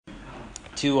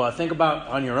to think about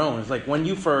on your own. It's like when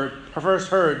you first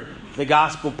heard the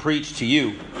gospel preached to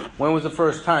you. When was the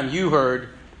first time you heard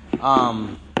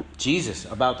Jesus,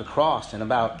 about the cross and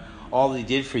about all that he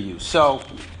did for you? So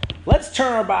let's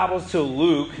turn our Bibles to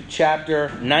Luke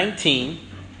chapter 19.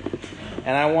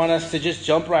 And I want us to just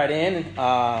jump right in.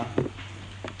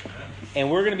 And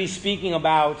we're going to be speaking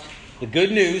about the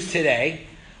good news today.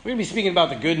 We're going to be speaking about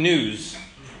the good news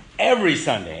every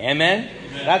Sunday. Amen?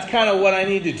 Amen. That's kind of what I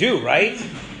need to do, right?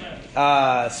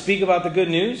 Speak about the good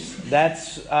news.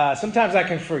 That's sometimes I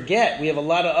can forget. We have a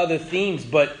lot of other themes,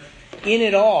 but in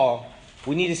it all,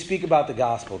 we need to speak about the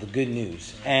gospel, the good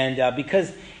news. And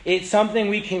because it's something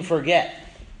we can forget.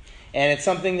 And it's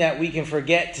something that we can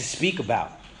forget to speak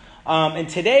about. And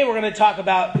today we're going to talk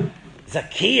about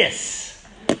Zacchaeus.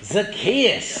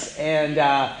 And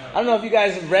I don't know if you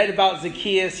guys have read about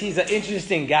Zacchaeus. He's an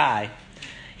interesting guy.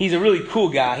 He's a really cool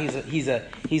guy. He's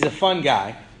a fun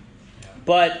guy.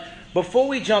 But before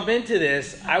we jump into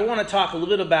this, I want to talk a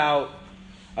little bit about,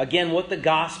 again, what the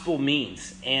gospel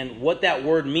means. And what that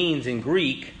word means in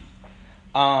Greek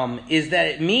is that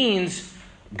it means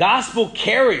gospel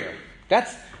carrier.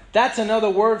 That's another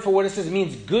word for what it says. It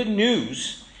means good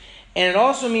news. And it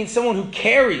also means someone who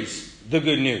carries the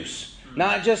good news.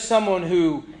 Not just someone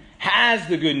who has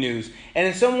the good news. And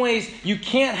in some ways, you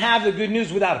can't have the good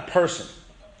news without a person.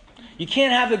 You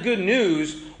can't have the good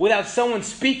news without someone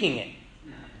speaking it.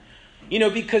 You know,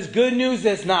 because good news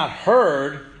that's not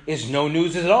heard is no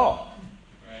news at all.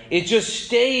 It just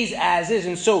stays as is.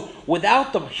 And so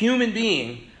without the human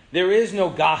being, there is no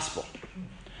gospel.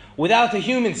 Without the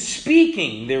human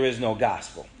speaking, there is no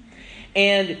gospel.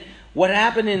 And what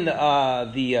happened in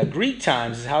the Greek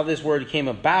times is how this word came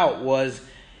about was,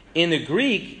 in the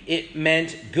Greek, it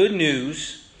meant good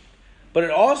news, but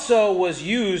it also was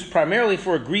used primarily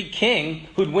for a Greek king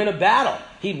who'd win a battle.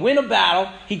 He'd win a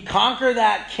battle, he'd conquer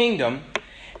that kingdom,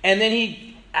 and then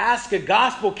he'd ask a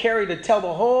gospel carrier to tell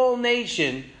the whole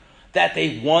nation that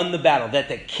they won the battle, that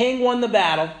the king won the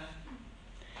battle,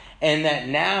 and that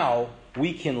now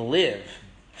we can live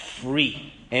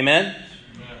free. Amen?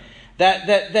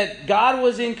 That God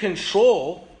was in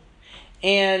control,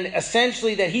 and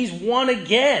essentially that he's won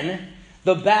again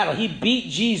the battle. He beat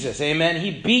Jesus, amen.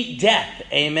 He beat death,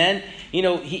 amen. You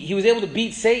know, he was able to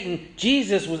beat Satan.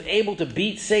 Jesus was able to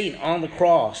beat Satan on the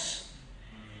cross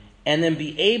and then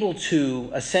be able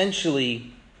to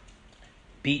essentially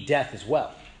beat death as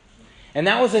well. And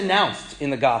that was announced in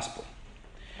the gospel.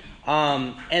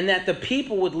 And that the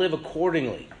people would live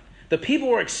accordingly. The people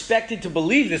were expected to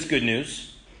believe this good news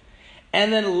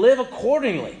and then live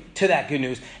accordingly to that good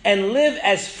news. And live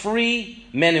as free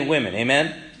men and women.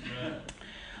 Amen?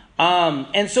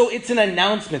 And so it's an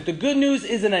announcement. The good news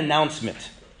is an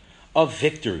announcement of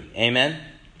victory. Amen?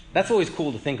 That's always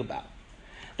cool to think about.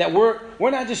 That we're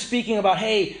not just speaking about,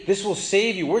 hey, this will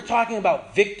save you. We're talking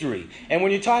about victory. And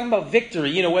when you're talking about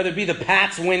victory, you know, whether it be the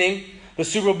Pats winning the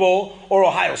Super Bowl or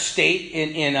Ohio State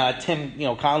in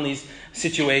Tim Conley's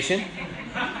situation,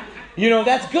 you know,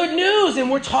 that's good news, and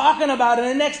we're talking about it.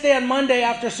 And the next day on Monday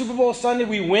after Super Bowl Sunday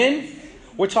we win,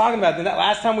 we're talking about it. That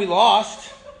last time we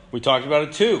lost, we talked about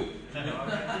it too.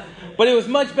 But it was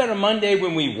much better Monday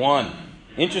when we won.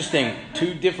 Interesting,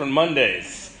 2 different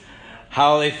Mondays.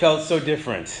 How they felt so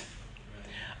different.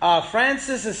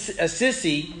 Francis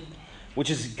Assisi, which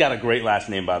has got a great last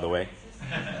name, by the way.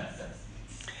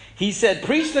 He said,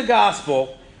 preach the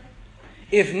gospel,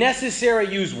 if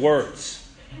necessary, use words.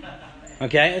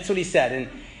 Okay, that's what he said.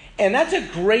 And that's a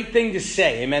great thing to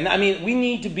say, amen. I mean, we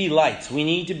need to be lights. We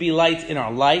need to be lights in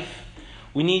our life.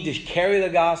 We need to carry the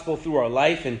gospel through our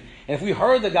life. And if we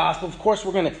heard the gospel, of course,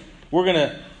 we're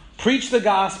gonna preach the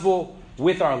gospel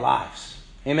with our lives.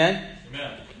 Amen?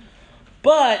 Amen.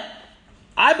 But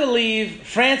I believe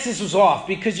Francis was off,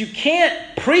 because you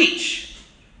can't preach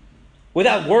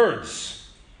without words.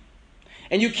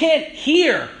 And you can't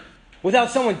hear without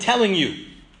someone telling you.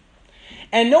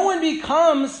 And no one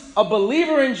becomes a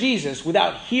believer in Jesus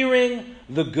without hearing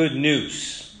the good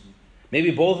news.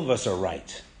 Maybe both of us are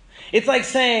right. It's like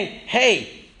saying,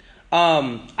 hey,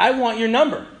 I want your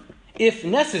number. If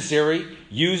necessary,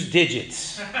 use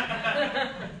digits.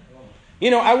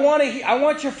 You know, I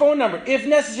want your phone number. If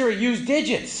necessary, use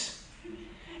digits.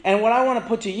 And what I want to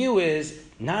put to you is,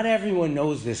 not everyone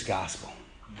knows this gospel.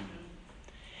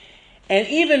 And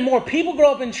even more, people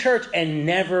grow up in church and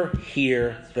never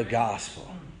hear the gospel.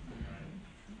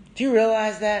 Do you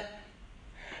realize that?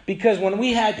 Because when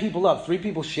we had people up, 3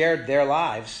 people shared their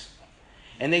lives.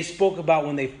 And they spoke about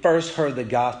when they first heard the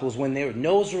Gospels, when their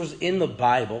nose was in the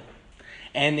Bible.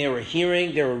 And they were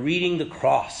reading the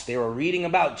cross. They were reading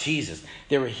about Jesus.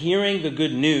 They were hearing the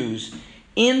good news.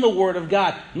 in the Word of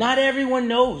God. Not everyone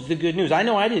knows the good news. I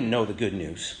know I didn't know the good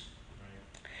news.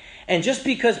 And just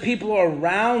because people are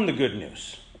around the good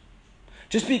news,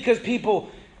 just because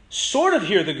people sort of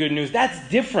hear the good news, that's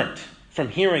different from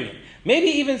hearing it. Maybe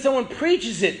even someone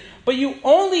preaches it, but you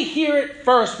only hear it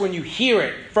first when you hear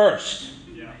it first.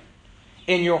 Yeah.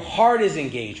 And your heart is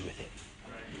engaged with it.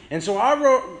 Right. And so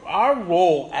our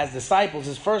role as disciples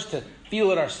is first to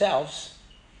feel it ourselves,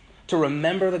 to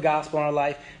remember the gospel in our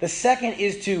life. The second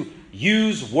is to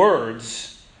use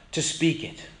words to speak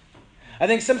it. I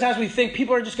think sometimes we think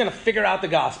people are just going to figure out the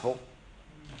gospel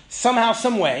somehow,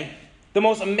 some way, the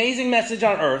most amazing message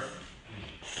on earth,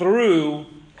 through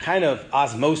kind of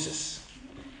osmosis.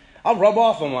 I'll rub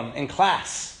off on them in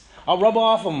class. I'll rub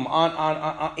off on them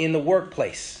on in the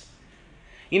workplace.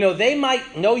 You know, they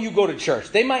might know you go to church.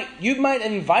 You might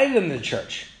invite them to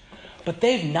church, but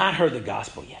they've not heard the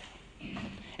gospel yet.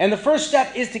 And the first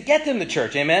step is to get them to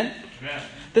church. Amen? Amen.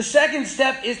 The second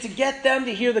step is to get them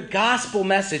to hear the gospel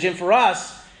message. And for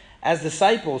us, as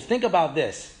disciples, think about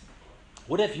this.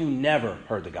 What if you never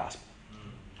heard the gospel?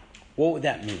 What would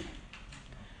that mean?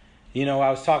 You know,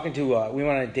 I was talking to, we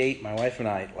went on a date, my wife and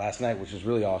I, last night, which was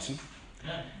really awesome.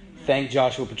 Thank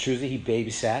Joshua Petruzzi, he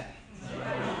babysat.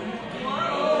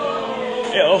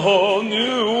 A whole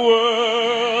new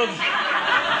world,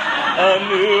 a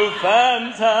new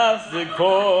fantastic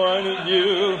point of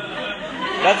view.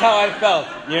 That's how I felt,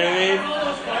 you know what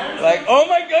I mean? Like, oh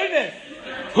my goodness,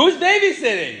 who's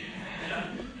babysitting?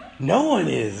 No one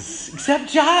is,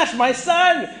 except Josh, my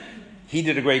son. He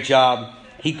did a great job.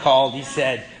 He called, he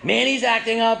said, man, he's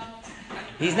acting up.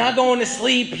 He's not going to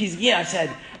sleep. I said,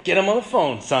 get him on the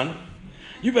phone, son.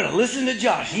 You better listen to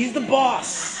Josh. He's the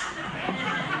boss.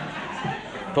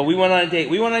 But we went on a date.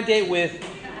 We went on a date with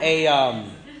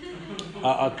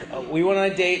we went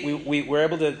on a date. We were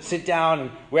able to sit down,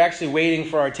 and we're actually waiting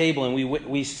for our table. And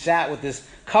we sat with this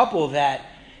couple that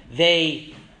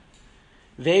they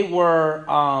do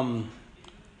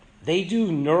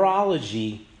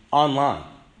neurology online.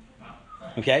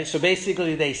 Okay, so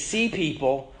basically they see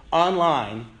people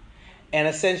online, and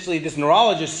essentially this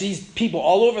neurologist sees people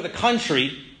all over the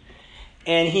country,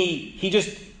 and he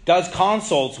just does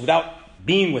consults without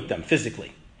being with them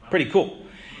physically. Pretty cool.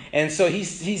 And so he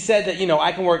said that, you know,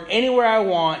 I can work anywhere I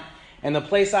want, and the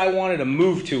place I wanted to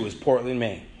move to was Portland,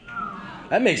 Maine.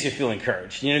 That makes you feel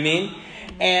encouraged, you know what I mean?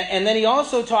 And then he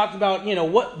also talked about, you know,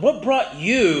 what brought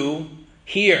you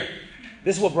here?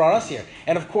 This is what brought us here.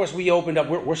 And of course, we opened up,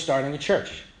 we're starting a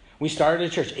church. We started a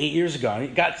church 8 years ago.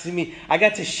 And I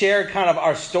got to share kind of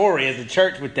our story as a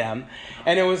church with them.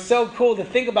 And it was so cool to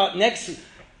think about. Next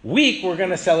week, we're going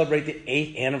to celebrate the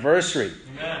 8th anniversary.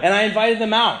 Amen. And I invited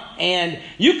them out. And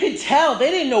you could tell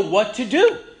they didn't know what to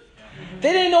do.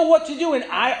 They didn't know what to do. And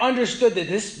I understood that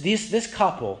this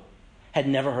couple had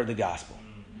never heard the gospel.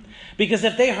 Because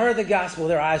if they heard the gospel,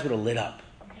 their eyes would have lit up.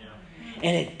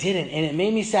 And it didn't. And it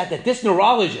made me sad that this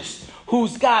neurologist,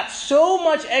 who's got so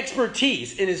much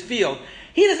expertise in his field,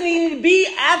 he doesn't even need to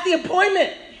be at the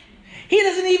appointment. He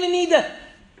doesn't even need to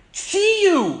see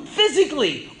you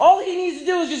physically. All he needs to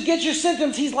do is just get your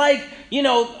symptoms. He's like, you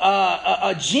know,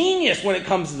 a genius when it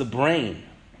comes to the brain,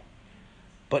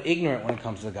 but ignorant when it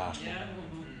comes to the gospel.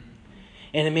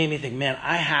 And it made me think, man,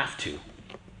 I have to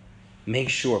make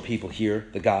sure people hear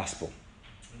the gospel.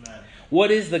 What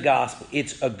is the gospel?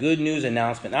 It's a good news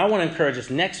announcement. And I want to encourage us.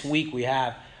 Next week we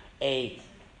have a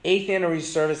 8th anniversary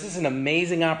service. This is an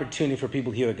amazing opportunity for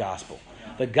people to hear the gospel.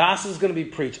 The gospel is going to be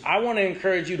preached. I want to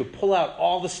encourage you to pull out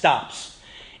all the stops.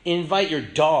 Invite your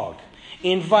dog.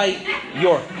 Invite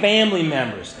your family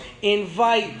members.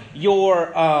 Invite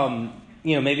your,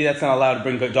 maybe that's not allowed to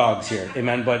bring dogs here.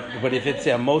 Amen. But if it's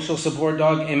an emotional support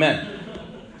dog, amen.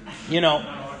 You know,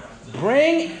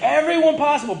 bring everyone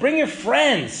possible. Bring your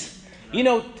friends. You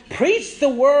know, preach the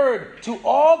word to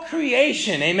all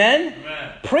creation. Amen?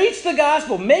 Amen? Preach the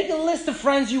gospel. Make a list of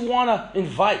friends you want to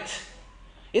invite.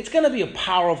 It's going to be a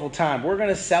powerful time. We're going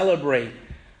to celebrate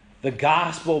the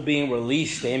gospel being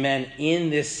released, amen, in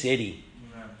this city.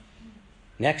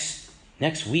 Amen.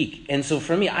 Next week. And so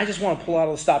for me, I just want to pull out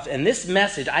all the stops. And this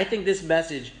message, I think this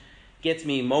message gets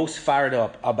me most fired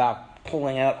up about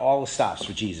pulling out all the stops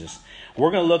for Jesus.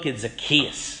 We're going to look at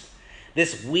Zacchaeus.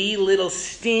 This wee little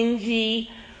stingy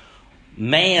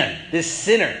man, this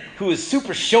sinner who is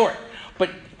super short.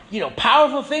 But, you know,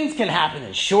 powerful things can happen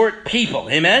in short people.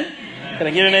 Amen? Amen. Can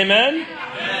I get an amen?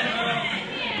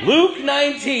 Amen? Luke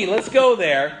 19. Let's go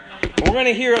there. We're going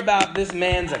to hear about this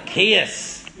man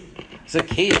Zacchaeus.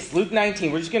 Zacchaeus. Luke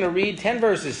 19. We're just going to read 10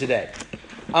 verses today.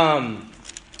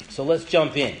 So let's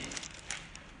jump in.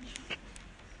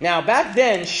 Now, back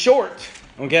then, short,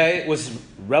 was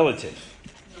relative.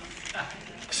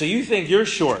 So you think you're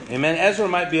short. Amen. Ezra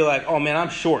might be like, oh man,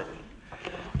 I'm short.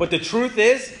 But the truth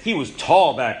is, he was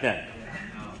tall back then.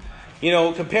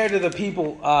 Compared to the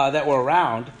people that were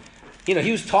around,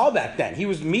 he was tall back then. He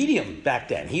was medium back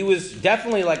then. He was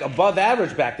definitely like above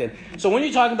average back then. So when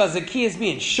you're talking about Zacchaeus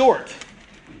being short,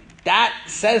 that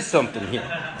says something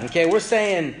here. Okay, we're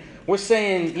saying,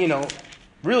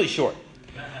 really short.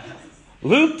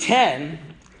 Luke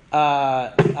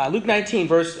 19,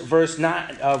 verse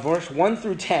 1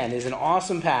 through 10 is an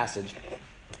awesome passage.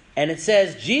 And it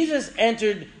says, Jesus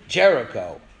entered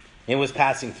Jericho and was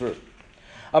passing through.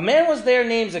 A man was there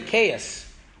named Zacchaeus.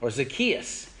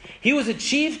 He was a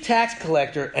chief tax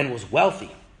collector and was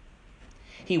wealthy.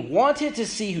 He wanted to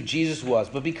see who Jesus was,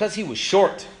 but because he was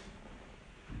short,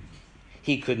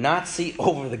 he could not see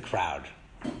over the crowd.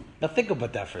 Now think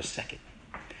about that for a second.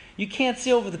 You can't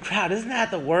see over the crowd. Isn't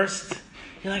that the worst?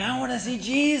 You're like, I want to see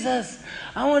Jesus.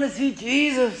 I want to see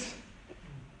Jesus.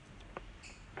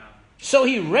 So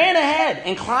he ran ahead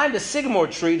and climbed a sycamore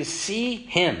tree to see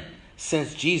him,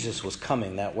 since Jesus was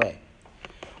coming that way.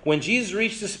 When Jesus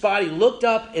reached the spot, he looked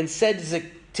up and said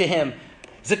to him,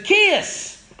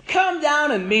 Zacchaeus, come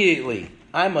down immediately.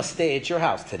 I must stay at your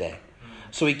house today.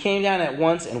 So he came down at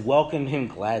once and welcomed him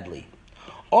gladly.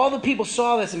 All the people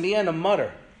saw this and began to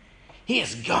mutter, he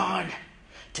has gone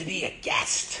to be a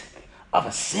guest of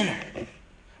a sinner.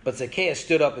 But Zacchaeus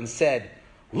stood up and said,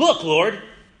 Look, Lord,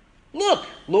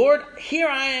 here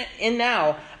I am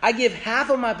now. I give half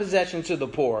of my possessions to the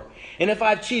poor. And if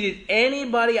I've cheated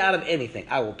anybody out of anything,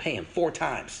 I will pay him 4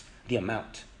 times the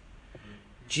amount.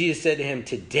 Jesus said to him,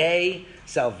 Today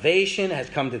salvation has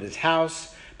come to this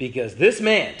house, because this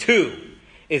man, too,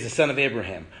 is the son of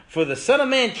Abraham. For the Son of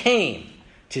Man came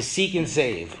to seek and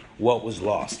save what was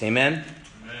lost. Amen?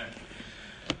 Amen.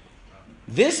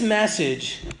 This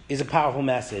message is a powerful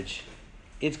message.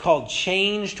 It's called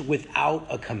Changed Without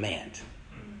a Command.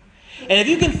 And if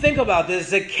you can think about this,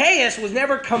 Zacchaeus was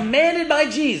never commanded by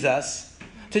Jesus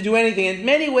to do anything. In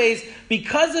many ways,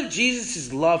 because of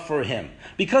Jesus' love for him,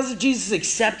 because of Jesus'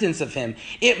 acceptance of him,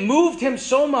 it moved him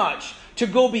so much to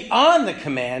go beyond the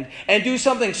command and do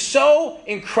something so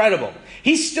incredible.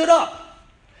 He stood up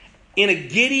in a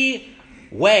giddy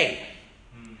way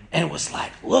and was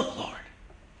like, Look, Lord,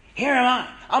 here am I.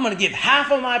 I'm going to give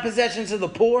half of my possessions to the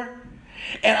poor,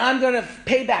 and I'm going to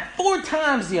pay back 4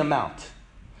 times the amount.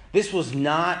 This was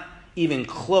not even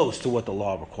close to what the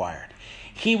law required.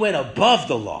 He went above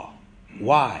the law.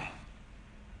 Why?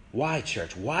 Why,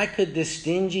 church? Why could this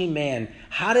stingy man,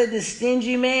 how did this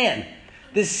stingy man,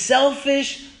 this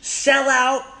selfish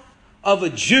sellout of a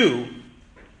Jew,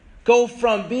 go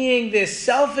from being this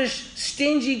selfish,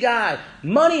 stingy guy,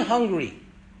 money hungry,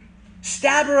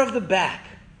 stabber of the back,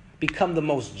 become the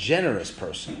most generous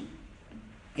person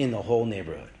in the whole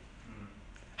neighborhood?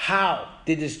 How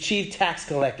did this chief tax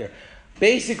collector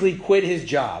basically quit his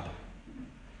job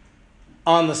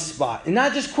on the spot? And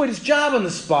not just quit his job on the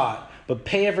spot, but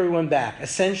pay everyone back,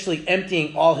 essentially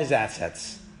emptying all his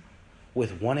assets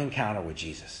with one encounter with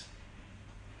Jesus.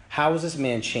 How was this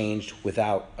man changed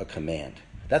without a command?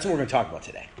 That's what we're going to talk about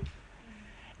today.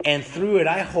 And through it,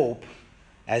 I hope,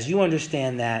 as you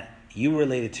understand that, you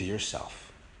relate it to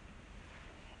yourself.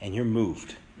 And you're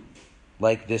moved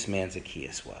like this man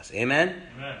Zacchaeus was. Amen?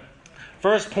 Amen.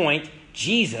 First point,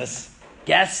 Jesus,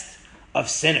 guest of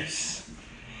sinners.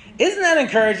 Isn't that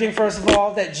encouraging, first of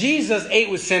all, that Jesus ate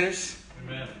with sinners?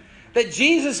 Amen. That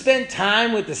Jesus spent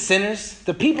time with the sinners,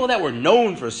 the people that were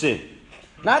known for sin.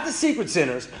 Not the secret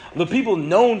sinners, the people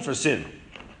known for sin.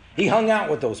 He hung out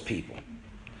with those people.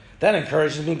 That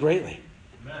encourages me greatly.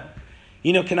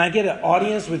 Amen. Can I get an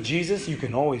audience with Jesus? You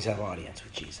can always have audience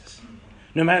with Jesus,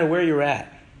 no matter where you're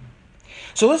at.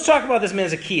 So let's talk about this man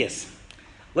Zacchaeus.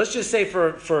 Let's just say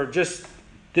for just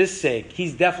this sake,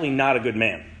 he's definitely not a good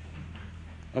man.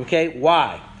 Okay?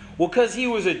 Why? Well, because he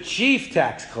was a chief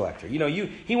tax collector.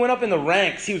 He went up in the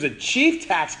ranks. He was a chief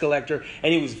tax collector,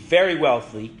 and he was very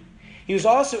wealthy. He was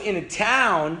also in a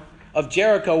town of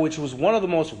Jericho, which was one of the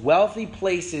most wealthy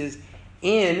places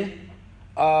in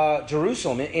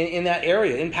Jerusalem, in that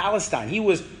area, in Palestine. He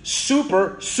was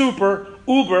super,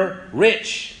 uber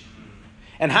rich.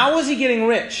 And how was he getting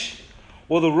rich?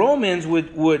 Well, the Romans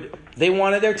they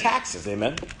wanted their taxes,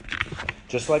 amen?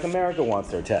 Just like America wants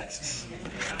their taxes.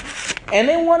 And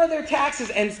they wanted their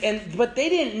taxes, but they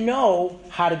didn't know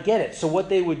how to get it. So what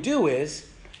they would do is,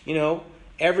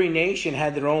 every nation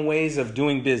had their own ways of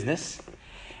doing business.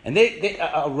 And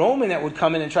a Roman that would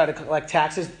come in and try to collect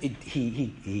taxes,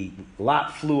 a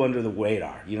lot flew under the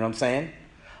radar. You know what I'm saying?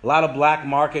 A lot of black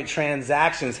market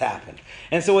transactions happened.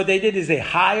 And so what they did is they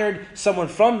hired someone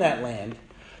from that land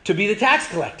to be the tax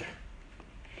collector.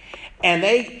 And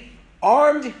they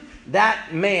armed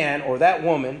that man or that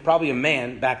woman, probably a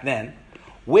man back then,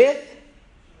 with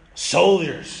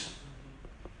soldiers.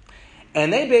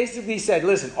 And they basically said,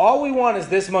 listen, all we want is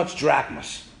this much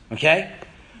drachmas, okay?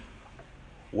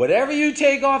 Whatever you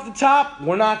take off the top,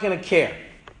 we're not going to care.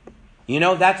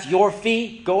 That's your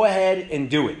fee. Go ahead and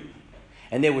do it.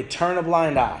 And they would turn a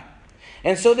blind eye.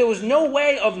 And so there was no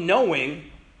way of knowing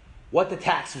what the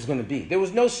tax was going to be. There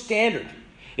was no standard.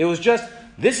 It was just,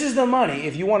 this is the money.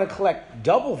 If you want to collect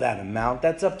double that amount,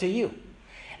 that's up to you.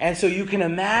 And so you can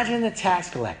imagine the tax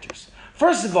collectors,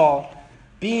 first of all,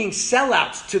 being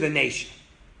sellouts to the nation.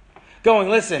 Going,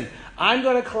 listen, I'm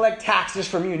going to collect taxes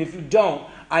from you, and if you don't,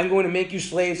 I'm going to make you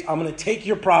slaves. I'm going to take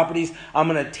your properties. I'm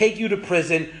going to take you to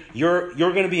prison. You're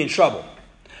going to be in trouble.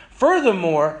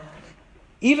 Furthermore,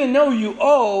 even though you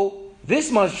owe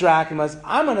this much drachmas,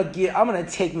 I'm going to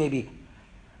take maybe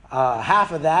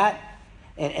half of that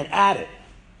and add it.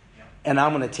 And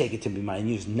I'm going to take it to be mine.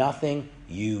 There's nothing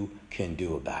you can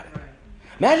do about it.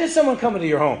 Imagine someone coming to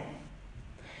your home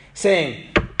saying,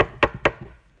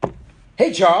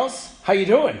 hey, Charles, how you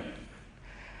doing?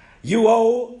 You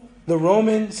owe the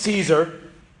Roman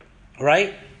Caesar,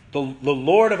 right, the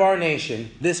Lord of our nation,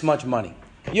 this much money.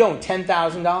 You owe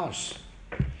 $10,000.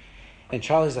 And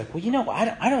Charlie's like, well,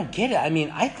 I don't get it. I mean,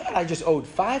 I thought I just owed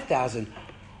 $5,000.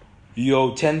 You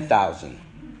owe $10,000.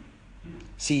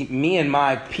 See, me and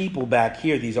my people back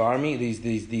here, these army,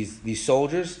 these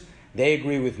soldiers, they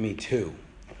agree with me too.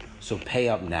 So pay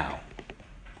up now,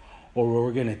 or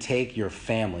we're going to take your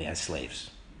family as slaves.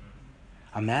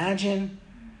 Imagine.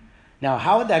 Now,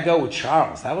 how would that go with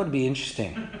Charles? That would be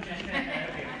interesting.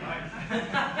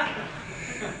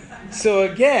 So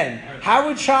again, how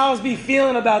would Charles be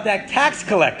feeling about that tax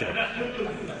collector?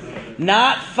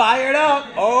 Not fired up.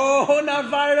 Oh, not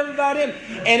fired up about him.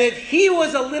 And if he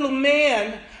was a little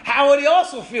man, how would he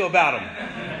also feel about him?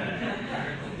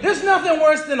 There's nothing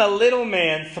worse than a little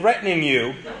man threatening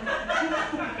you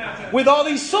with all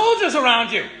these soldiers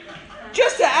around you,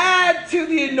 just to add to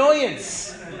the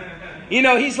annoyance.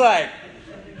 He's like,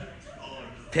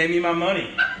 pay me my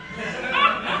money.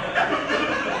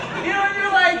 And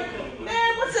you're like,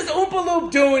 man, what's this Oompa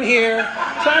Loop doing here,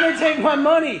 trying to take my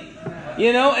money?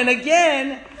 And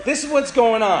again, this is what's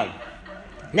going on.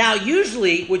 Now,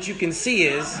 usually what you can see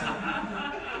is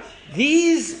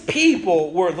these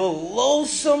people were the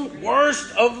loathsome,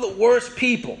 worst of the worst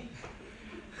people.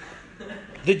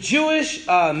 The Jewish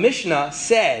Mishnah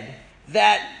said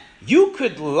that you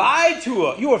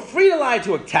were free to lie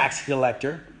to a tax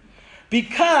collector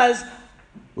because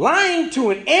lying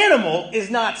to an animal is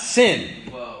not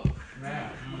sin. Whoa.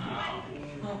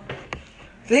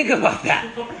 Think about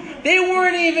that. They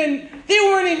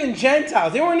weren't even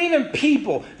Gentiles. They weren't even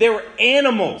people. They were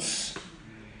animals.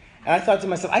 And I thought to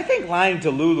myself, I think lying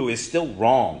to Lulu is still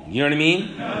wrong. You know what I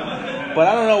mean? But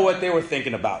I don't know what they were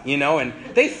thinking about, and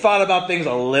they thought about things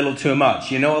a little too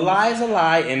much. A lie is a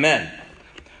lie, amen.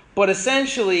 But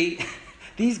essentially,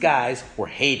 these guys were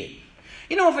hated.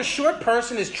 If a short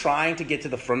person is trying to get to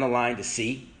the front of the line to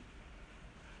see,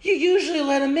 you usually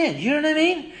let him in. You know what I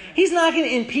mean? He's not going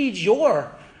to impede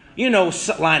your,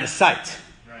 line of sight.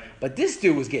 Right. But this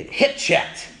dude was getting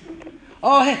hip-checked.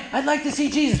 Oh, hey, I'd like to see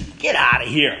Jesus. Get out of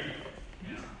here.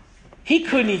 Yeah. He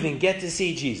couldn't even get to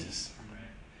see Jesus. Right.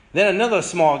 Then another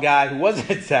small guy who wasn't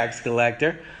a tax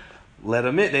collector, let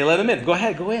him in. They let him in. Go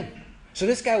ahead, go in. So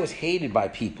this guy was hated by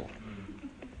people.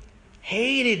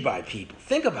 Hated by people.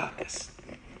 Think about this.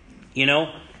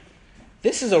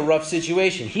 This is a rough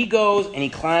situation. He goes and he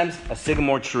climbs a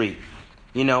sycamore tree.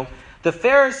 The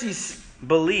Pharisees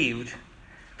believed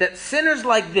that sinners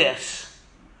like this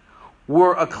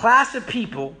were a class of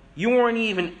people you weren't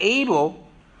even able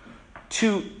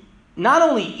to not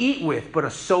only eat with, but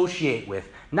associate with,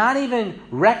 not even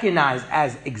recognize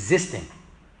as existing.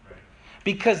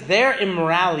 Because their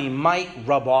immorality might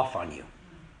rub off on you.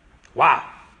 Wow.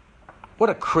 What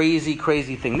a crazy,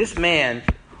 crazy thing. This man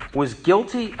was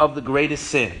guilty of the greatest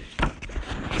sin,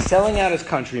 selling out his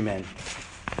countrymen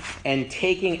and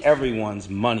taking everyone's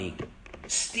money,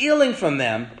 stealing from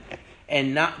them,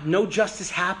 and no justice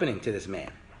happening to this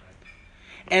man.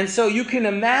 And so you can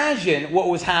imagine what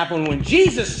was happening when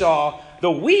Jesus saw the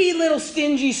wee little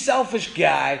stingy, selfish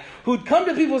guy who'd come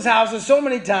to people's houses so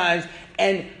many times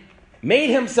and made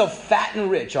himself fat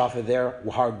and rich off of their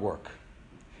hard work.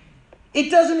 It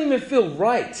doesn't even feel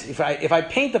right. If I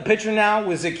paint the picture now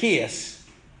with Zacchaeus,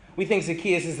 we think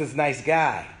Zacchaeus is this nice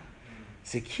guy.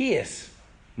 Zacchaeus,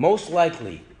 most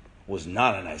likely, was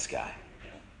not a nice guy.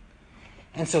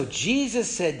 And so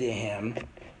Jesus said to him,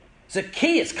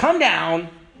 Zacchaeus, come down.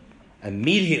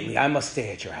 Immediately, I must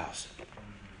stay at your house.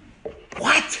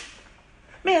 What?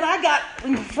 man, I got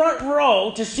in front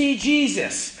row to see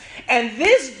Jesus. And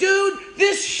this dude,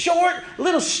 this short,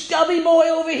 little stubby boy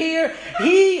over here,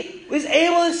 he was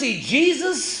able to see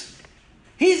Jesus.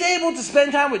 He's able to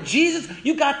spend time with Jesus.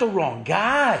 You got the wrong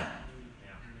guy.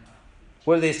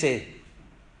 What do they say?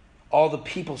 All the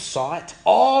people saw it.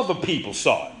 All the people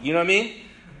saw it. You know what I mean?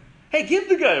 Hey, give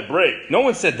the guy a break. No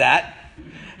one said that.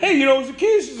 Hey,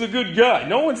 Zacchaeus is a good guy.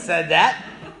 No one said that.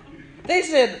 They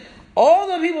said, all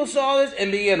the people saw this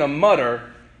and began to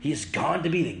mutter, he's gone to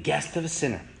be the guest of a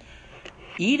sinner.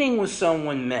 Eating with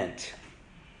someone meant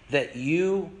that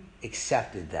you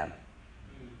accepted them.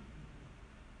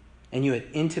 And you had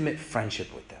intimate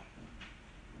friendship with them.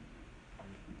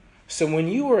 So when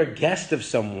you were a guest of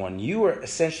someone, you were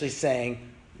essentially saying,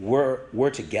 we're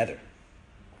together.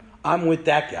 I'm with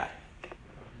that guy.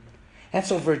 And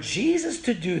so for Jesus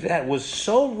to do that was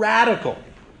so radical,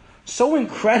 so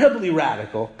incredibly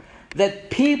radical, that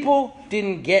people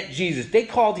didn't get Jesus. They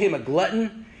called him a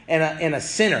glutton and a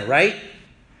sinner, right?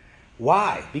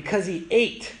 Why? Because he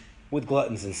ate with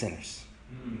gluttons and sinners.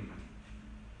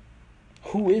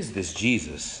 Who is this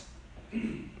Jesus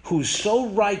who's so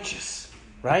righteous,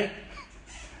 right,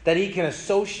 that he can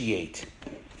associate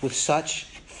with such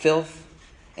filth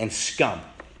and scum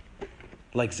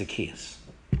like Zacchaeus?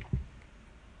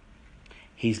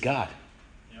 He's God.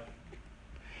 Yep.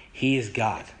 He is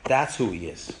God. That's who he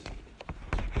is.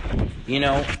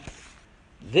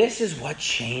 This is what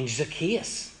changed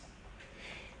Zacchaeus.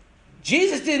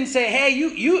 Jesus didn't say, hey,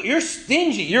 you're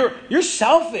stingy, you're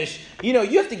selfish, you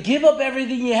have to give up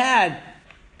everything you had.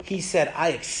 He said, I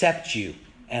accept you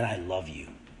and I love you.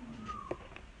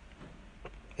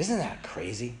 Isn't that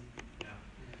crazy? Yeah.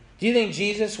 Do you think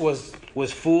Jesus was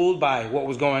fooled by what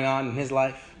was going on in his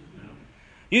life? No.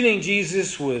 You think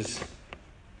Jesus was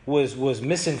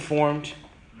misinformed?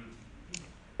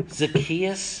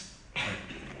 Zacchaeus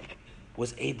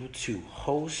was able to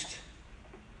host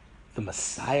the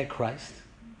Messiah Christ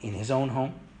in his own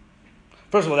home.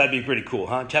 First of all, that'd be pretty cool,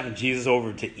 huh? Having Jesus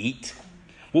over to eat.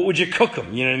 What would you cook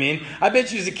him? You know what I mean? I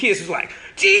bet you Zacchaeus was like,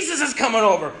 Jesus is coming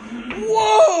over.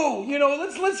 Whoa!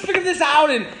 Let's figure this out.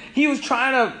 And he was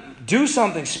trying to do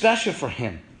something special for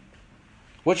him.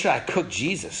 What should I cook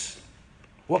Jesus?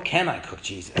 What can I cook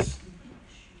Jesus?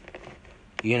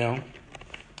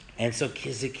 And so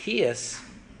Zacchaeus,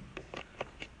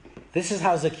 this is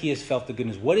how Zacchaeus felt the good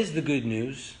news. What is the good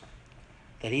news?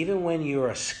 That even when you're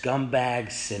a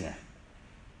scumbag sinner,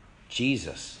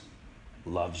 Jesus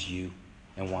loves you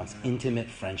and wants intimate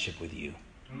friendship with you.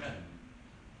 Amen.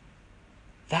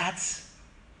 That's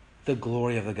the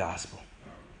glory of the gospel.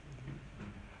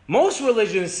 Most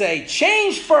religions say,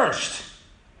 change first.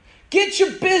 Get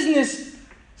your business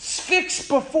fixed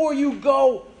before you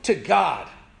go to God.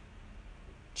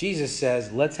 Jesus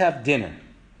says, let's have dinner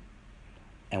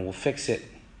and we'll fix it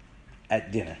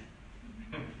at dinner.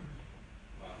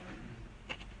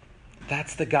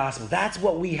 That's the gospel. That's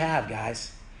what we have,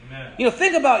 guys. Amen.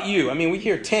 Think about you. We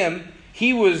hear Tim.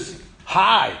 He was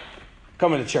high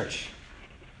coming to church.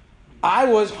 I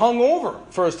was hungover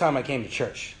first time I came to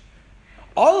church.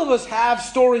 All of us have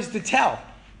stories to tell.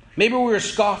 Maybe we were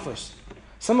scoffers.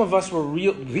 Some of us were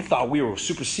real. We thought we were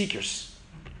super seekers.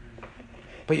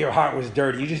 But your heart was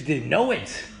dirty. You just didn't know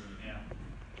it.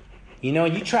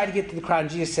 And you tried to get to the crowd and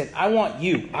Jesus said, I want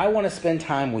you. I want to spend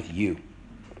time with you.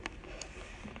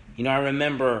 I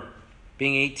remember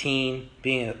being 18,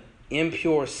 being an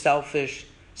impure, selfish,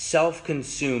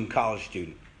 self-consumed college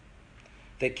student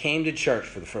that came to church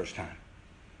for the first time.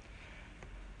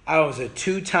 I was a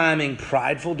two-timing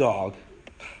prideful dog,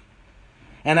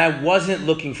 and I wasn't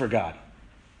looking for God.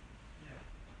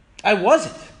 I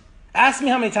wasn't. Ask me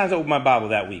how many times I opened my Bible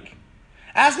that week.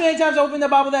 Ask me how many times I opened the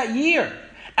Bible that year.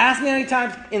 Ask me how many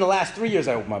times in the last 3 years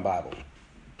I opened my Bible.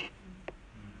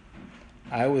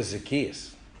 I was Zacchaeus.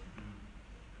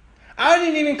 I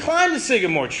didn't even climb the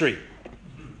sycamore tree.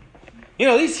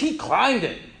 At least he climbed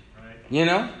it.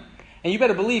 And you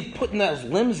better believe putting those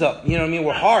limbs up,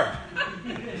 were hard.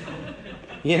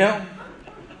 They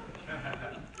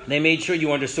made sure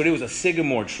you understood it was a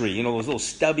sycamore tree. Those little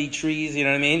stubby trees,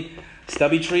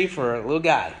 Stubby tree for a little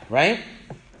guy, right?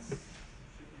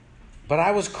 But I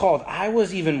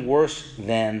was even worse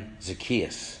than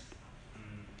Zacchaeus.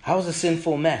 I was a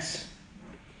sinful mess.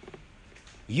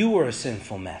 You were a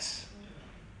sinful mess.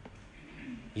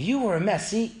 You were a mess.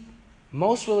 See,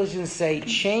 most religions say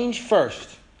change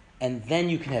first, and then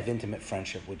you can have intimate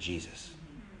friendship with Jesus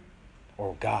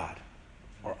or God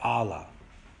or Allah.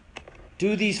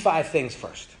 Do these 5 things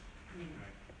first.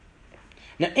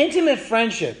 Now, intimate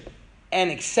friendship and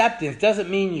acceptance doesn't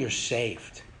mean you're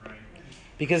saved.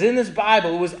 Because in this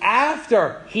Bible, it was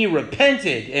after he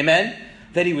repented, amen,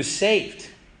 that he was saved.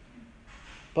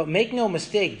 But make no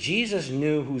mistake, Jesus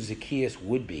knew who Zacchaeus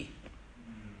would be.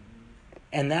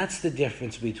 And that's the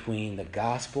difference between the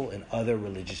gospel and other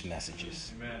religious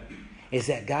messages. Amen. Is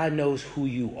that God knows who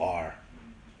you are,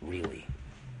 really.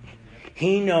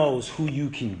 He knows who you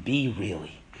can be,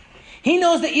 really. He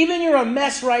knows that even you're a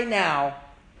mess right now,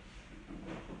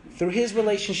 through his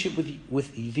relationship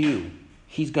with you,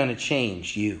 he's going to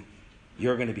change you.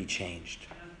 You're going to be changed.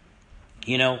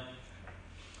 You know,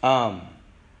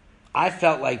 I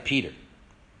felt like Peter.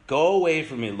 Go away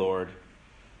from me, Lord.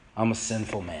 I'm a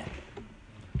sinful man.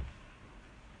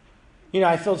 You know,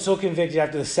 I felt so convicted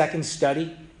after the second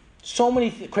study. So many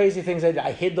crazy things I did.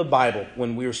 I hid the Bible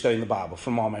when we were studying the Bible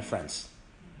from all my friends.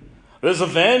 This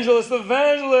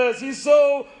evangelist, he's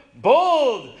so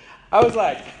bold. I was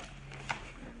like,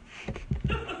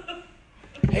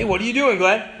 hey, what are you doing,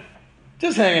 Glenn?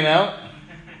 Just hanging out.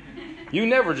 You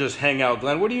never just hang out,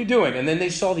 Glenn. What are you doing? And then they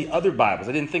saw the other Bibles.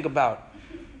 I didn't think about.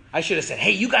 I should have said,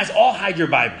 hey, you guys all hide your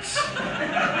Bibles.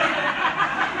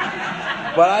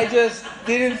 But I just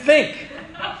didn't think.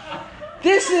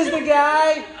 This is the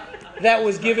guy that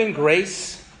was given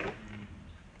grace.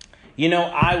 You know,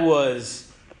 I was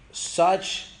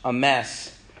such a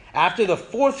mess. After the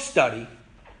fourth study,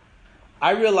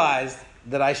 I realized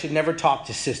that I should never talk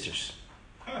to sisters.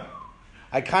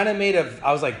 I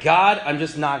was like, God, I'm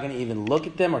just not going to even look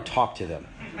at them or talk to them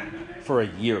for a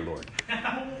year, Lord.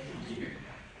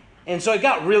 And so it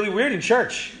got really weird in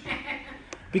church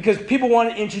because people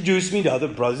wanted to introduce me to other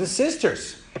brothers and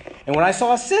sisters. And when I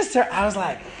saw a sister, I was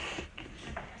like,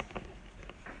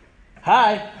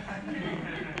 hi,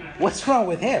 what's wrong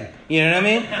with him? You know what I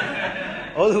mean?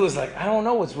 Olu was like, I don't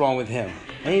know what's wrong with him.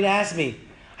 And he'd ask me,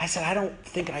 I said, I don't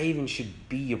think I even should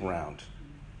be around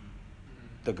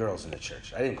the girls in the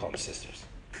church. I didn't call them sisters.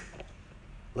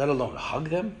 Let alone hug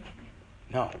them?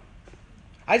 No.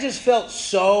 I just felt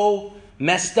so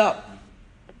messed up.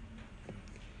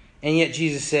 And yet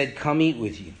Jesus said, come eat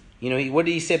with you. You know, what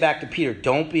did he say back to Peter?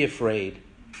 Don't be afraid.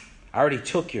 I already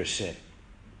took your sin.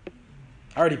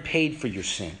 I already paid for your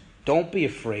sin. Don't be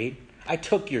afraid. I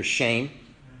took your shame.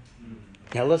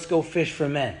 Now let's go fish for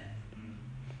men.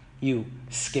 You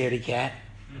scaredy cat.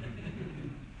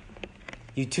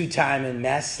 You two-timing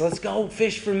mess. Let's go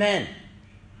fish for men.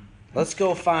 Let's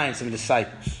go find some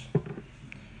disciples.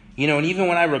 You know, and even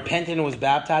when I repented and was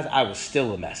baptized, I was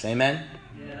still a mess. Amen?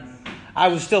 Yes. I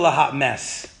was still a hot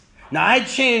mess. Now, I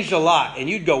changed a lot. And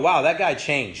you'd go, wow, that guy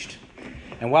changed.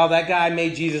 And wow, that guy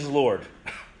made Jesus Lord.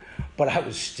 But I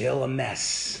was still a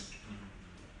mess.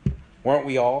 Weren't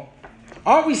we all?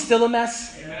 Aren't we still a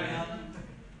mess? Amen.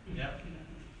 Yep.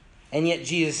 And yet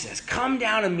Jesus says, come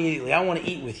down immediately. I want to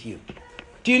eat with you.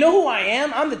 Do you know who I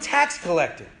am? I'm the tax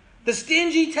collector. The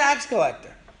stingy tax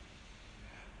collector.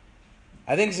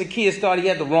 I think Zacchaeus thought he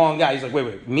had the wrong guy. He's like,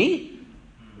 wait, me?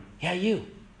 Yeah, you.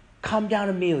 Come down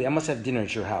immediately. I must have dinner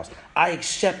at your house. I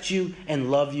accept you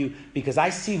and love you because I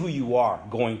see who you are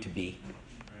going to be.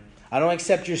 I don't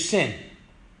accept your sin,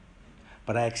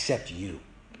 but I accept you.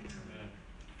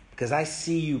 Because I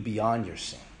see you beyond your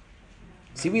sin.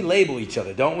 See, we label each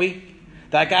other, don't we?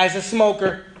 That guy's a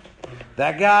smoker.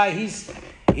 That guy, he's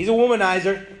a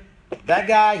womanizer. That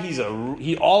guy, he's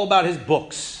all about his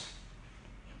books.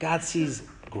 God sees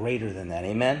greater than that.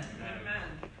 Amen? Amen.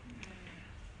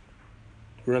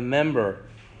 Remember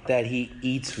that he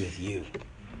eats with you,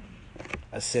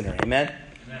 a sinner. Amen?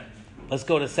 Amen. Let's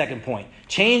go to the second point.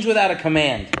 Change without a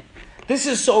command. This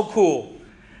is so cool.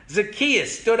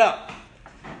 Zacchaeus stood up.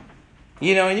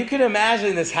 You know, and you can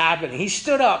imagine this happening. He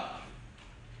stood up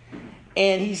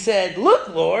and he said, look,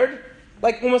 Lord.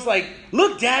 Almost like,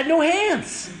 look, Dad, no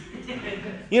hands. You know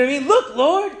what I mean? Look,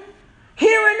 Lord,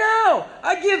 here and now,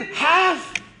 I give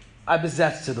half I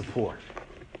possess to the poor.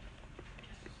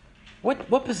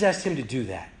 What possessed him to do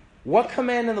that? What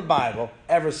command in the Bible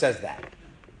ever says that?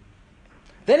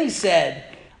 Then he said,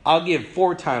 I'll give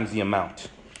 4 times the amount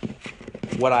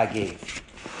what I gave.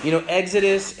 You know,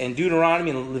 Exodus and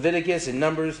Deuteronomy and Leviticus and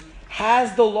Numbers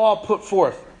has the law put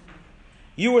forth.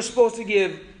 You were supposed to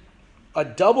give a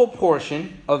double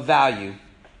portion of value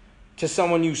to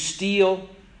someone you steal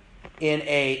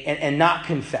and not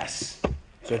confess.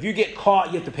 So if you get caught,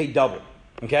 you have to pay double.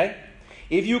 Okay?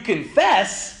 If you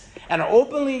confess and are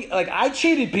openly, like I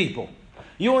cheated people,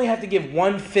 you only have to give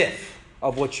 1/5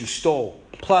 of what you stole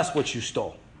plus what you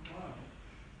stole.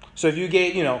 So if you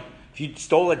if you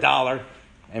stole $1,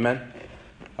 amen?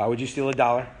 Why would you steal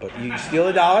 $1? But you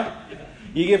steal $1,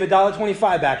 you give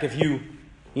 $1.25 back if you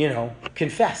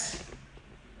confess.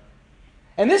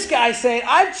 And this guy's saying,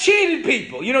 I've cheated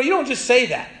people. You know, you don't just say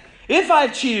that. If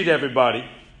I've cheated everybody,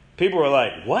 people were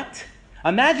like, what?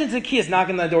 Imagine Zacchaeus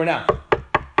knocking on the door now.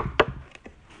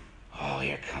 Oh,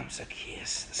 here comes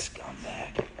Zacchaeus, the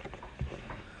scumbag.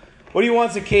 What do you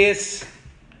want, Zacchaeus?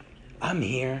 I'm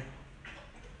here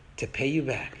to pay you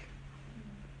back.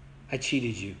 I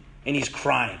cheated you. And he's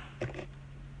crying.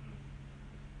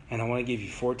 And I want to give you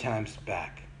 4 times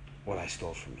back what I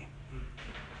stole from you.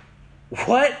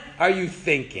 What are you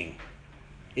thinking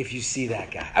if you see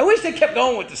that guy? I wish they kept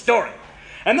going with the story.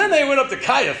 And then they went up to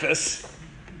Caiaphas.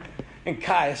 And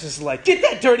Caiaphas is like, get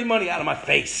that dirty money out of my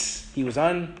face. He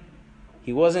wasn't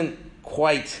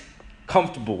quite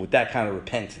comfortable with that kind of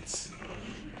repentance.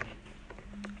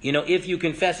 You know, if you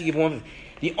confess, you give 1.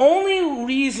 The only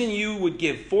reason you would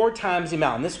give 4 times the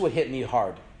amount, and this would hit me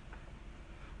hard,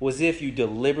 was if you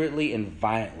deliberately and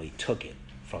violently took it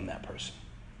from that person.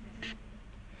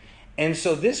 And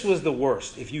so this was the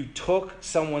worst. If you took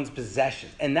someone's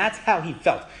possessions, and that's how he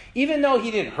felt. Even though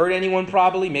he didn't hurt anyone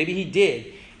probably, maybe he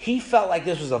did, he felt like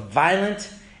this was a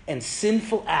violent and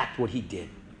sinful act, what he did.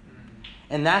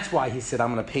 And that's why he said,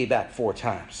 I'm going to pay back 4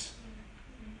 times.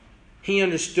 He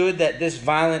understood that this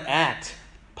violent act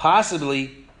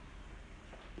possibly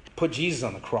put Jesus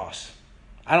on the cross.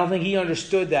 I don't think he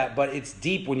understood that, but it's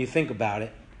deep when you think about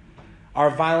it. Our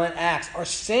violent acts, our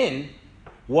sin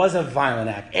was a violent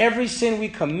act. Every sin we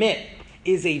commit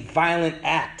is a violent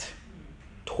act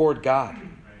toward God,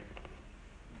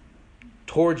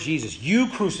 toward Jesus. You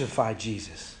crucified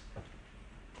Jesus.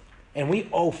 And we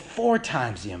owe 4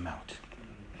 times the amount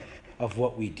of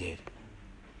what we did.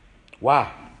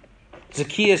 Wow.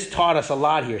 Zacchaeus taught us a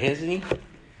lot here, hasn't he?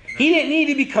 He didn't need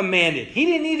to be commanded. He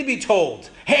didn't need to be told,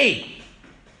 hey,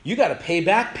 you got to pay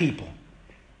back people.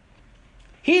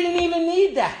 He didn't even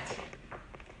need that.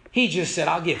 He just said,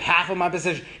 I'll give half of my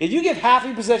possession. If you give half of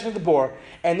your possession to the poor,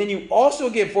 and then you also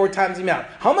give 4 times the amount,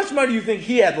 how much money do you think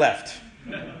he had left?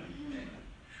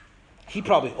 He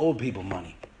probably owed people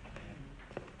money.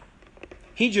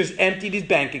 He just emptied his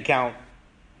bank account,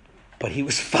 but he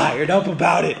was fired up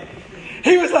about it.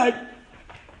 He was like,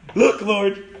 look,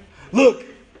 Lord, look.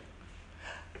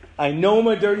 I know I'm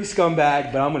a dirty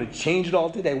scumbag, but I'm going to change it all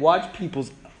today. Watch people.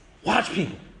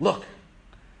 Look,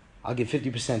 I'll give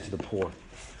 50% to the poor.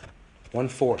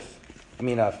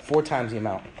 1/4. 4 times the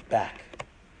amount back.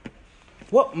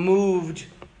 What moved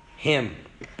him?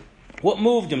 What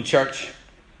moved him, church?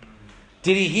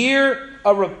 Did he hear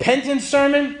a repentance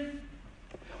sermon?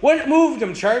 What moved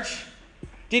him, church?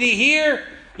 Did he hear,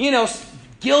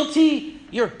 guilty?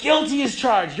 You're guilty as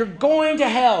charged. You're going to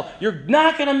hell. You're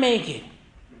not going to make it.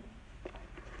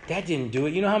 That didn't do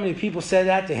it. You know how many people said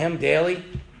that to him daily?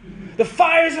 The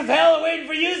fires of hell are waiting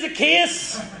for you,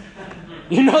 Zacchaeus.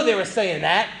 You know they were saying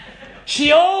that.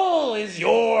 Sheol is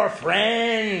your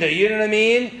friend. You know what I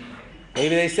mean?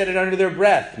 Maybe they said it under their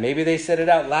breath. Maybe they said it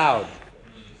out loud.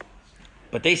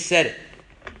 But they said it.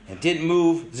 It didn't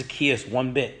move Zacchaeus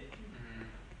one bit.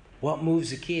 What moved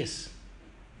Zacchaeus?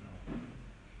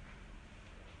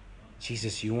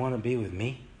 Jesus, you want to be with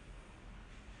me?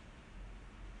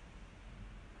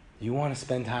 You want to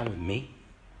spend time with me?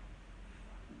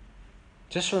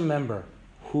 Just remember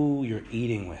who you're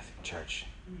eating with, church.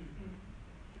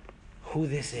 Who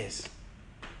this is.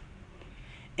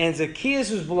 And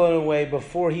Zacchaeus was blown away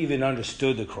before he even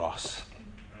understood the cross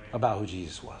about who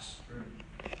Jesus was.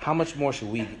 How much more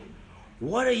should we?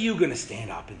 What are you going to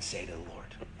stand up and say to the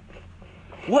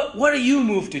Lord? What are you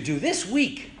moved to do this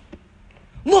week?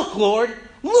 Look, Lord,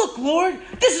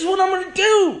 this is what I'm going to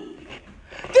do.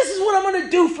 This is what I'm going to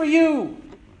do for you.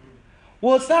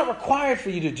 Well, it's not required for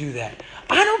you to do that.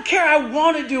 I don't care. I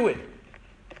want to do it.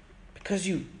 Because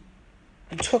you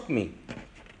took me.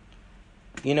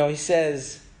 He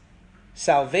says,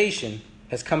 salvation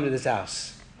has come to this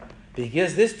house.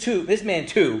 Because this man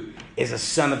too is a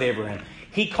son of Abraham.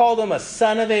 He called him a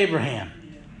son of Abraham.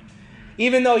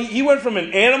 Even though he went from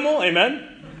an animal, amen,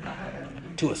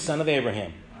 to a son of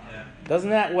Abraham. Doesn't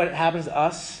that what happens to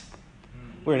us?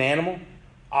 We're an animal,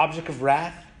 object of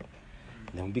wrath.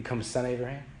 And then we become a son of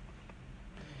Abraham.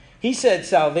 He said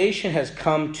salvation has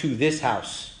come to this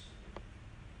house.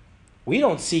 We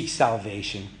don't seek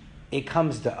salvation. It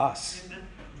comes to us.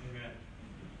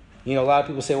 A lot of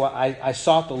people say, well, I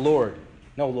sought the Lord.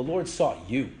 No, the Lord sought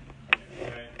you.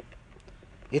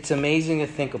 It's amazing to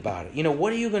think about it.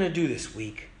 What are you going to do this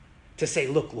week to say,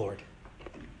 look, Lord.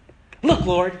 Look,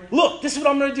 Lord. Look, this is what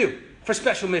I'm going to do for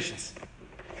special missions.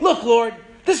 Look, Lord.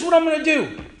 This is what I'm going to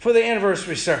do for the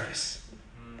anniversary service.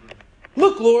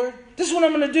 Look, Lord. This is what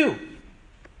I'm going to do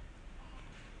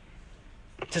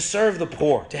to serve the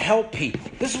poor, to help people.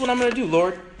 This is what I'm going to do,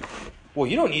 Lord. Well,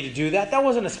 you don't need to do that. That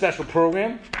wasn't a special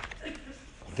program.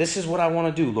 This is what I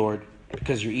want to do, Lord,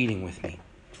 because you're eating with me.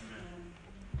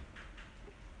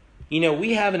 You know,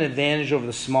 we have an advantage over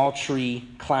the small tree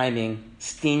climbing,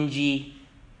 stingy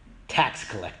tax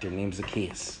collector named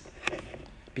Zacchaeus,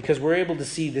 because we're able to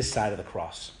see this side of the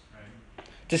cross,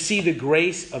 to see the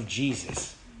grace of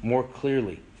Jesus more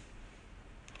clearly.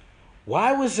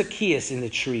 Why was Zacchaeus in the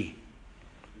tree?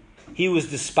 He was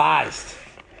despised.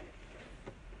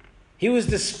 He was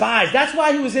despised. That's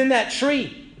why he was in that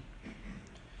tree.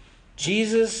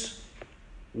 Jesus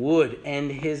would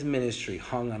end his ministry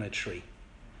hung on a tree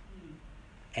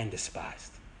and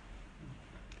despised.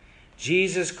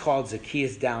 Jesus called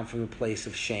Zacchaeus down from the place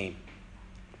of shame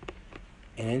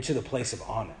and into the place of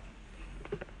honor,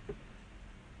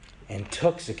 and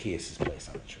took Zacchaeus' place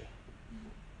on the tree.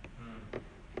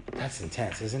 That's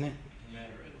intense, isn't it?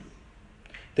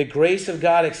 The grace of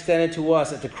God extended to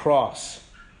us at the cross,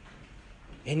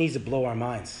 it needs to blow our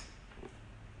minds,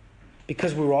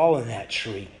 because we're all in that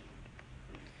tree.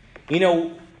 You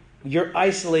know, you're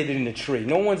isolated in the tree.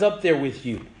 No one's up there with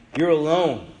you. You're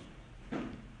alone.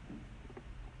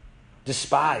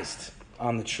 Despised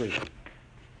on the tree.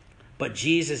 But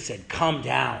Jesus said, come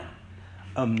down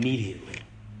immediately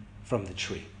from the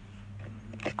tree.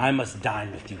 I must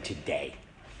dine with you today.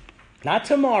 Not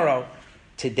tomorrow,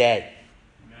 today.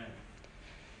 Amen.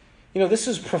 You know, this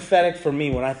is prophetic for me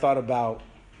when I thought about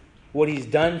what he's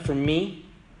done for me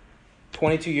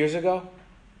 22 years ago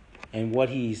and what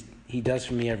he does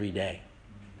for me every day.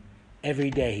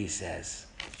 Every day he says,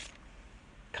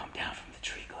 come down from the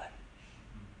tree, Glenn.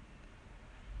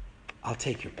 I'll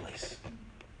take your place.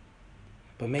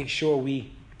 But make sure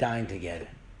we dine together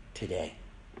today.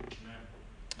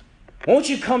 Won't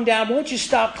you come down? Won't you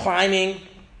stop climbing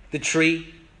the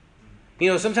tree? You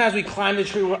know, sometimes we climb the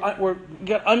tree. We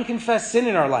got unconfessed sin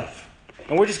in our life.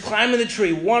 And we're just climbing the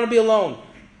tree. We want to be alone.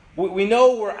 We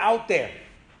know we're out there.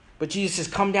 But Jesus says,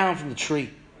 come down from the tree.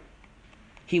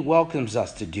 He welcomes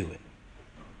us to do it.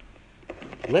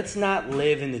 Let's not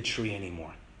live in the tree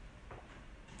anymore.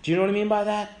 Do you know what I mean by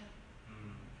that?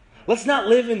 Let's not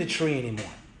live in the tree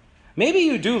anymore. Maybe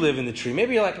you do live in the tree.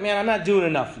 Maybe you're like, man, I'm not doing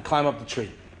enough to climb up the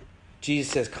tree.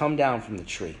 Jesus says, come down from the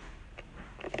tree.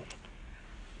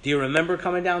 Do you remember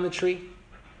coming down the tree?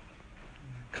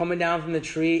 Coming down from the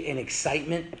tree in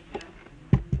excitement?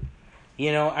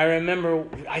 You know, I remember,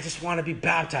 I just want to be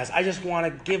baptized. I just want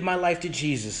to give my life to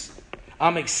Jesus.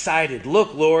 I'm excited.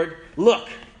 Look, Lord, look.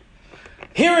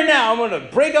 Here and now, I'm going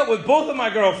to break up with both of my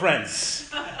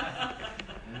girlfriends.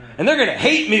 And they're going to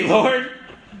hate me, Lord.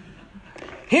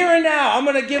 Here and now, I'm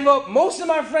going to give up most of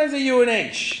my friends at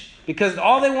UNH because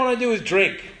all they want to do is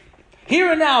drink.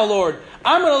 Here and now, Lord,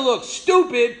 I'm going to look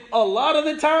stupid a lot of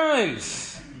the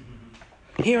times.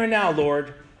 Here and now,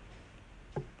 Lord,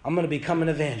 I'm going to become an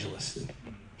evangelist.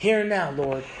 Here and now,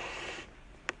 Lord,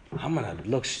 I'm going to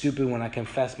look stupid when I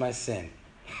confess my sin.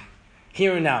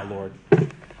 Here and now, Lord,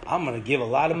 I'm going to give a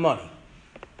lot of money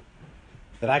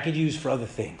that I could use for other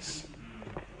things.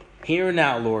 Here and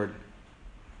now, Lord,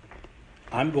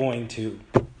 I'm going to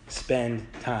spend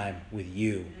time with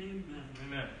you.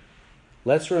 Amen.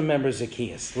 Let's remember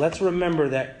Zacchaeus. Let's remember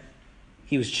that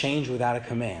he was changed without a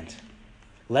command.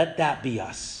 Let that be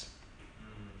us.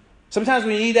 Sometimes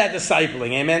we need that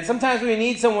discipling, amen? Sometimes we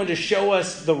need someone to show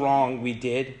us the wrong we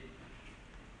did.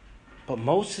 But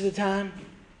most of the time,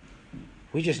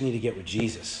 we just need to get with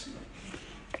Jesus.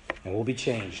 And we'll be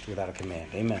changed without a command.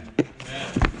 Amen.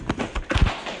 Amen.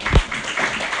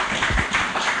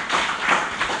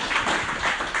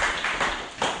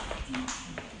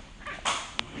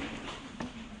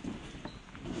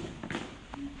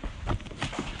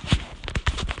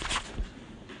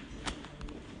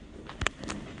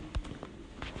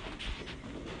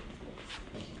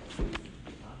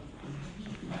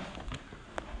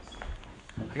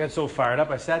 I got so fired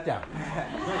up, I sat down.